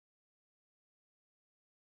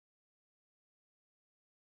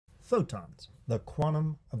Photons, the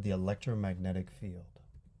quantum of the electromagnetic field.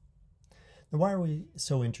 Now, why are we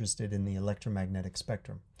so interested in the electromagnetic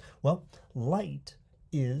spectrum? Well,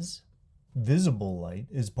 visible light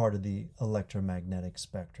is part of the electromagnetic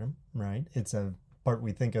spectrum, right? It's a part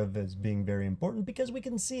we think of as being very important because we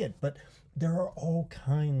can see it, but there are all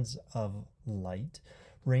kinds of light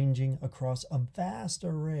ranging across a vast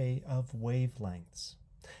array of wavelengths.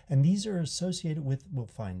 And these are associated with, we'll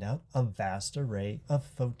find out, a vast array of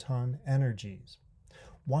photon energies.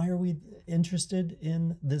 Why are we interested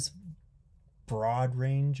in this broad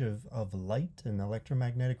range of light and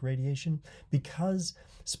electromagnetic radiation? Because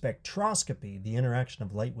spectroscopy, the interaction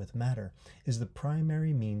of light with matter, is the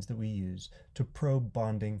primary means that we use to probe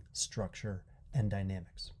bonding, structure, and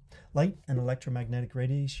dynamics. Light and electromagnetic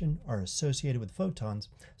radiation are associated with photons,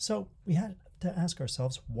 so we had to ask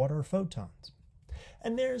ourselves, what are photons?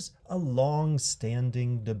 And there's a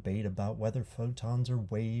long-standing debate about whether photons are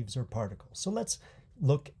waves or particles. So let's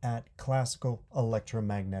look at classical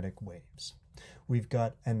electromagnetic waves. We've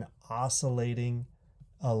got an oscillating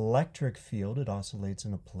electric field. It oscillates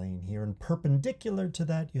in a plane here. And perpendicular to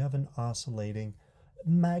that, you have an oscillating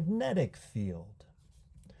magnetic field.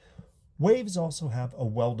 Waves also have a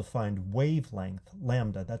well-defined wavelength,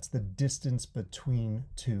 lambda. That's the distance between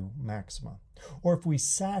two maxima. Or if we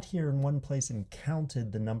sat here in one place and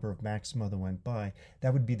counted the number of maxima that went by,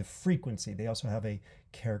 that would be the frequency. They also have a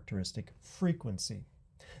characteristic frequency.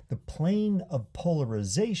 The plane of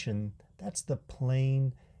polarization, that's the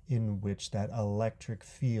plane in which that electric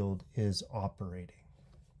field is oscillating.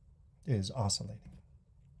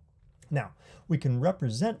 Now, we can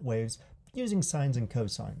represent waves using sines and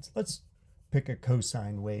cosines. Let's pick a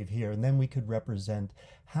cosine wave here, and then we could represent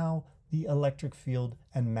how the electric field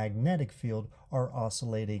and magnetic field are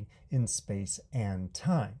oscillating in space and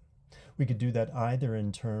time. We could do that either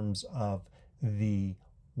in terms of the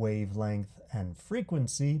wavelength and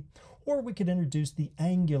frequency, or we could introduce the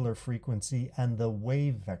angular frequency and the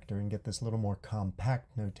wave vector and get this little more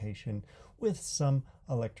compact notation with some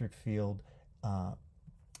electric field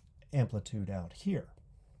amplitude out here.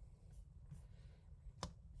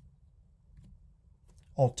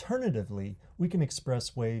 Alternatively, we can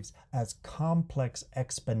express waves as complex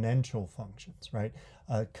exponential functions, right?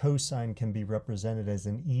 A cosine can be represented as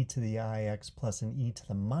an e to the ix plus an e to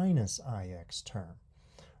the minus ix term,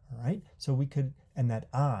 all right? So we could, and that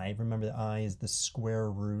I, remember the I is the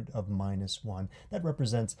square root of -1. That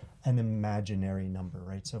represents an imaginary number,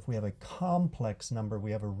 right? So if we have a complex number,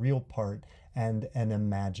 we have a real part and an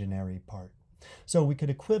imaginary part. So we could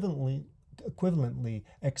equivalently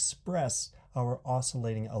express our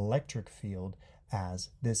oscillating electric field as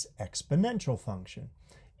this exponential function,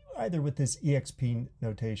 either with this exp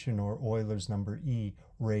notation or Euler's number e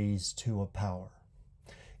raised to a power.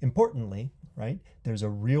 Importantly, right, there's a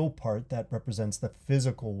real part that represents the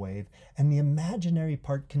physical wave, and the imaginary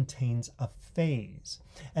part contains a phase.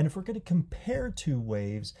 And if we're going to compare two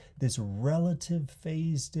waves, this relative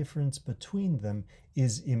phase difference between them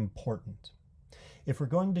is important. If we're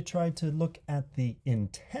going to try to look at the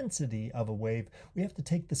intensity of a wave, we have to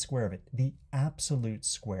take the square of it, the absolute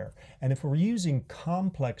square. And if we're using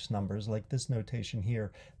complex numbers like this notation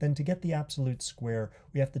here, then to get the absolute square,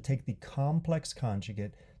 we have to take the complex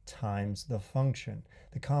conjugate times the function.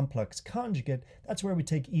 The complex conjugate, that's where we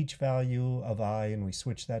take each value of I and we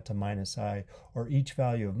switch that to -I, or each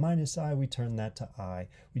value of -I, we turn that to I.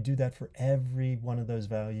 We do that for every one of those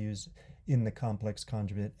values in the complex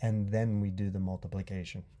conjugate, and then we do the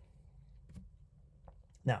multiplication.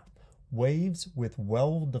 Now, waves with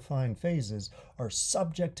well-defined phases are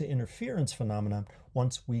subject to interference phenomena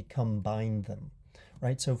once we combine them,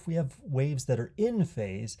 right? So if we have waves that are in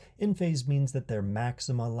phase means that their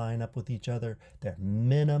maxima line up with each other, their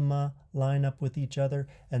minima line up with each other,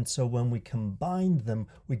 and so when we combine them,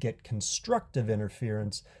 we get constructive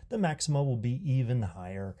interference. The maxima will be even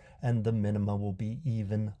higher, and the minima will be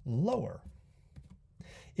even lower.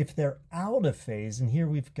 If they're out of phase, and here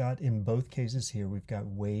we've got, in both cases here, we've got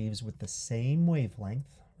waves with the same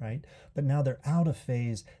wavelength, right? But now they're out of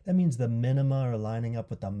phase. That means the minima are lining up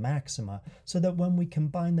with the maxima, so that when we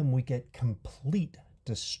combine them, we get complete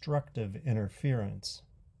destructive interference.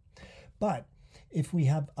 But if we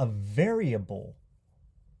have a variable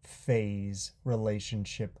phase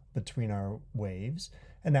relationship between our waves,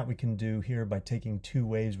 and that we can do here by taking two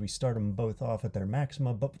waves, we start them both off at their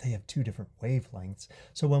maxima, but they have two different wavelengths.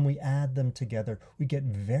 So when we add them together, we get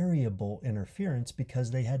variable interference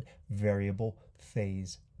because they had variable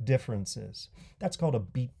phase differences. That's called a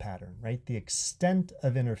beat pattern, right? The extent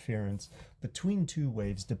of interference between two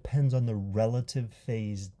waves depends on the relative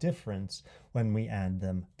phase difference when we add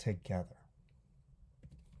them together.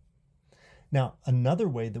 Now, another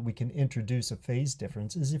way that we can introduce a phase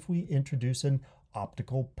difference is if we introduce an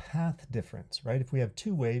optical path difference, right? If we have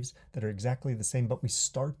two waves that are exactly the same, but we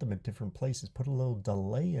start them at different places, put a little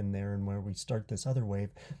delay in there and where we start this other wave,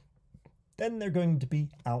 then they're going to be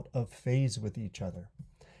out of phase with each other.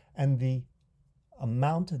 And the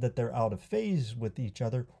amount that they're out of phase with each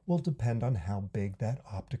other will depend on how big that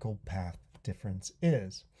optical path difference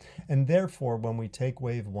is. And therefore, when we take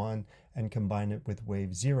wave 1 and combine it with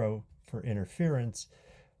wave 0 for interference,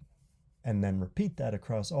 and then repeat that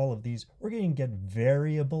across all of these, we're going to get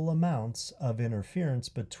variable amounts of interference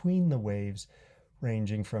between the waves,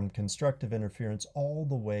 ranging from constructive interference all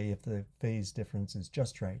the way, if the phase difference is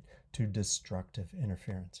just right, to destructive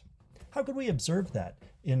interference. How could we observe that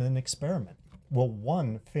in an experiment? Well,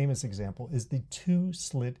 one famous example is the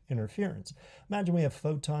two-slit interference. Imagine we have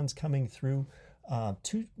photons coming through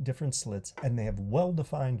two different slits, and they have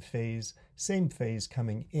well-defined phase, same phase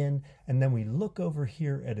coming in, and then we look over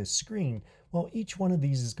here at a screen. Well, each one of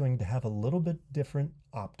these is going to have a little bit different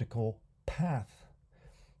optical path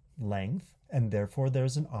length, and therefore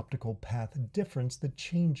there's an optical path difference that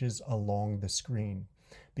changes along the screen.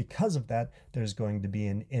 Because of that, there's going to be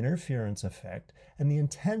an interference effect, and the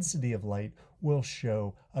intensity of light will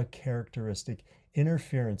show a characteristic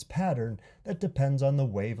interference pattern that depends on the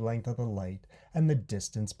wavelength of the light and the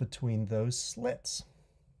distance between those slits.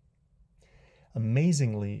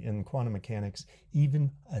 Amazingly, in quantum mechanics,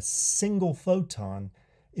 even a single photon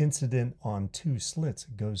incident on two slits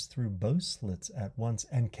goes through both slits at once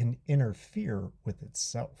and can interfere with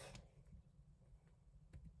itself.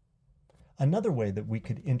 Another way that we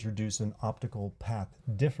could introduce an optical path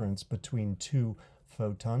difference between two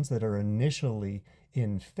photons that are initially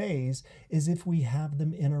in phase is if we have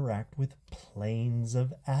them interact with planes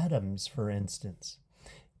of atoms, for instance.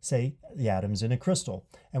 Say the atoms in a crystal,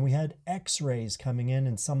 and we had X-rays coming in,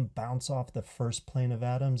 and some bounce off the first plane of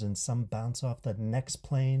atoms, and some bounce off the next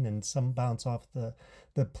plane, and some bounce off the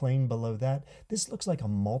plane below that. This looks like a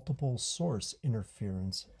multiple source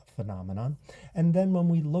interference phenomenon. And then when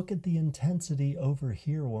we look at the intensity over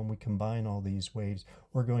here, when we combine all these waves,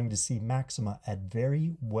 we're going to see maxima at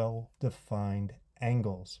very well-defined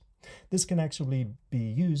angles. This can actually be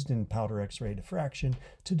used in powder X-ray diffraction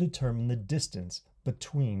to determine the distance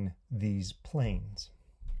between these planes.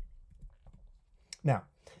 Now,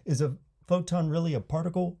 is a photon really a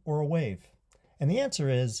particle or a wave? And the answer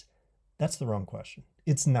is, that's the wrong question.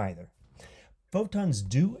 It's neither. Photons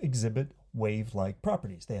do exhibit wave-like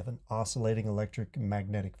properties. They have an oscillating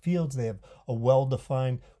electromagnetic fields. They have a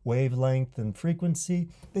well-defined wavelength and frequency.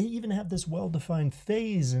 They even have this well-defined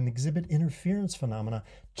phase and exhibit interference phenomena,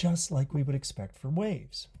 just like we would expect for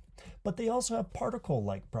waves. But they also have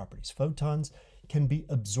particle-like properties. Photons can be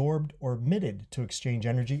absorbed or emitted to exchange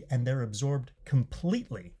energy, and they're absorbed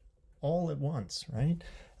completely, all at once, right?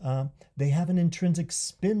 They have an intrinsic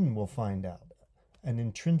spin, we'll find out. An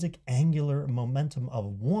intrinsic angular momentum of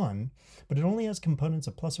 1, but it only has components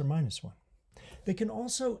of plus or minus 1. They can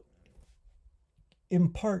also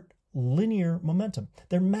impart linear momentum.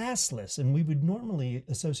 They're massless, and we would normally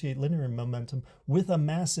associate linear momentum with a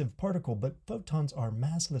massive particle, but photons are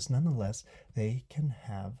massless nonetheless. They can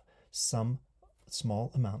have some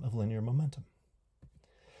small amount of linear momentum.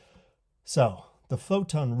 So the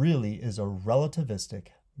photon really is a relativistic,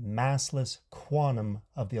 massless quantum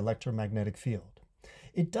of the electromagnetic field.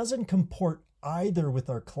 It doesn't comport either with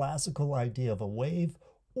our classical idea of a wave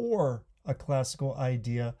or a classical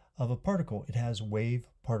idea of a particle. It has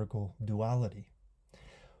wave-particle duality.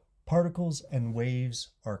 Particles and waves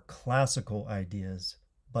are classical ideas,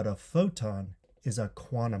 but a photon is a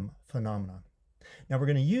quantum phenomenon. Now we're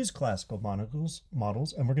going to use classical models,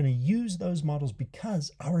 and we're going to use those models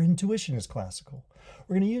because our intuition is classical.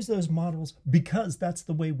 We're going to use those models because that's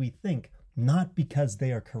the way we think, not because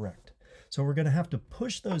they are correct. So we're going to have to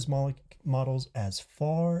push those models as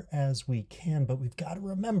far as we can, but we've got to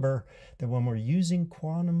remember that when we're using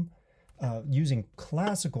using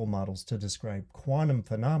classical models to describe quantum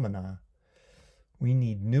phenomena, we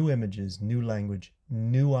need new images, new language,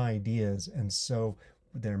 new ideas, and so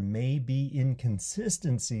there may be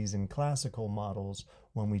inconsistencies in classical models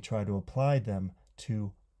when we try to apply them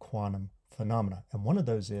to quantum phenomena. And one of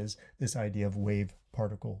those is this idea of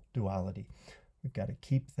wave-particle duality. We've got to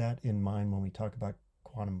keep that in mind when we talk about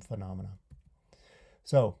quantum phenomena.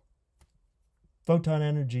 So, photon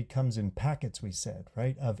energy comes in packets, we said,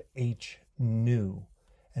 right, of h nu.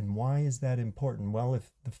 And why is that important? Well,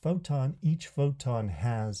 if each photon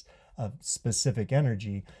has a specific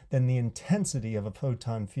energy, then the intensity of a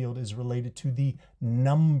photon field is related to the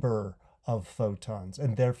number of photons,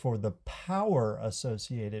 and therefore the power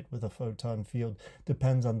associated with a photon field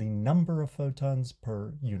depends on the number of photons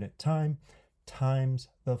per unit time times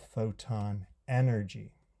the photon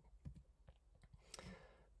energy.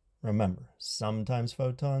 Remember, sometimes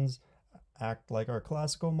photons act like our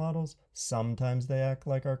classical models, sometimes they act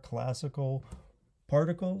like our classical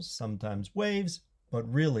particles, sometimes waves, but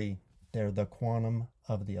really they're the quantum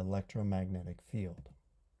of the electromagnetic field.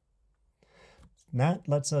 That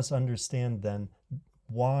lets us understand then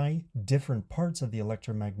why different parts of the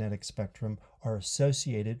electromagnetic spectrum are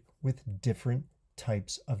associated with different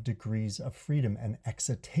types of degrees of freedom and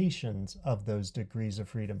excitations of those degrees of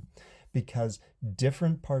freedom, because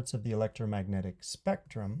different parts of the electromagnetic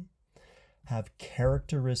spectrum have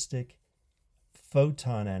characteristic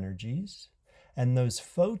photon energies, and those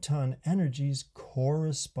photon energies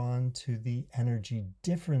correspond to the energy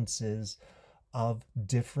differences of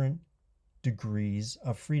different degrees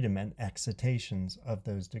of freedom and excitations of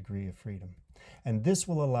those degrees of freedom. And this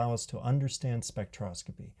will allow us to understand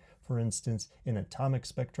spectroscopy. For instance, in atomic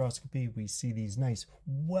spectroscopy, we see these nice,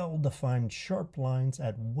 well-defined sharp lines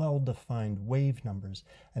at well-defined wave numbers.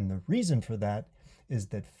 And the reason for that is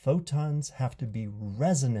that photons have to be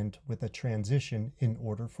resonant with a transition in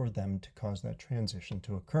order for them to cause that transition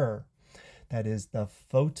to occur. That is, the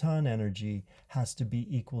photon energy has to be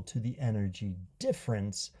equal to the energy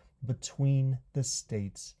difference between the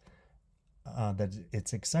states that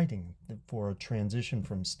it's exciting. For a transition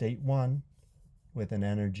from state 1 with an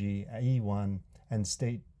energy E1 and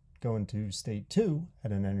state going to state 2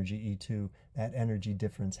 at an energy E2, that energy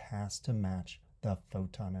difference has to match the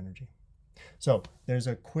photon energy. So there's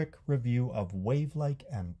a quick review of wave-like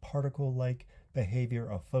and particle-like behavior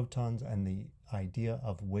of photons and the idea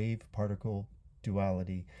of wave-particle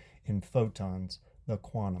duality in photons, the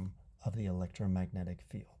quantum of the electromagnetic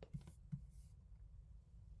field.